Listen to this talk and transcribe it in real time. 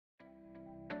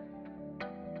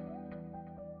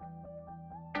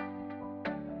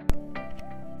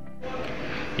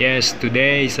Yes,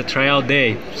 today is a tryout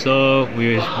day, so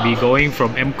we will be going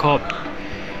from MCOP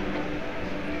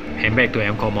and back to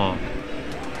MCOP Mall.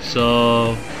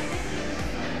 So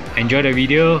enjoy the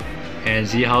video and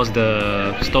see how's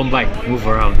the Ston bike move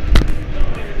around.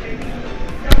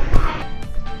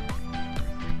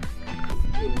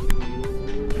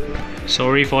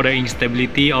 Sorry for the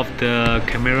instability of the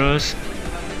cameras.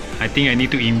 I think I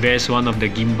need to invest one of the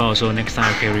gimbal so next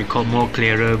time I can record more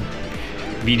clearer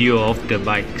video of the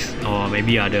bikes or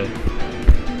maybe other.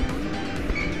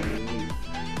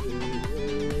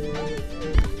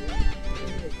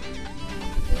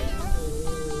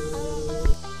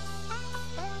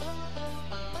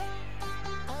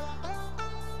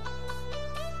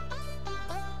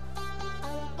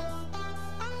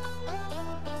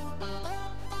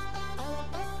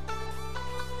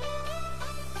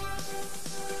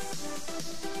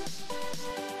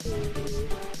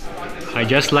 I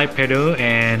just slide pedal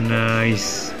and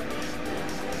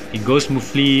it goes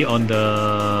smoothly on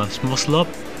the small slope.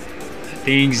 I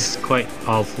think it's quite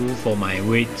powerful for my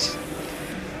weights.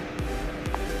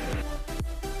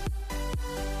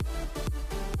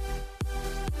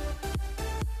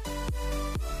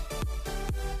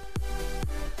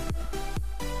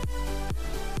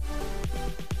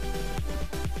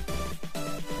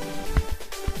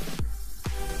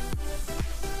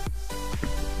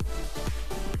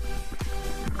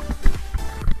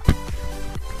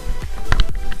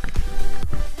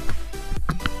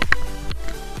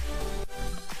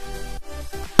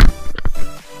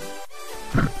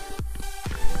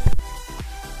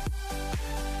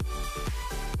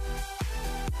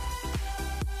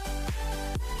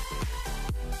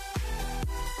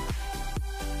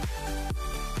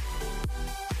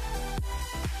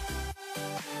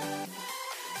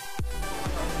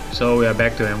 So we are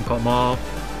back to MCOP Mall.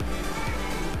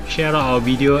 Share out our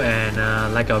video and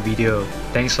like our video.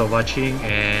 Thanks for watching,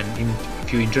 and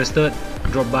if you're interested,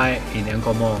 drop by in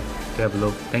MCOP Mall to have a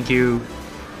look. Thank you.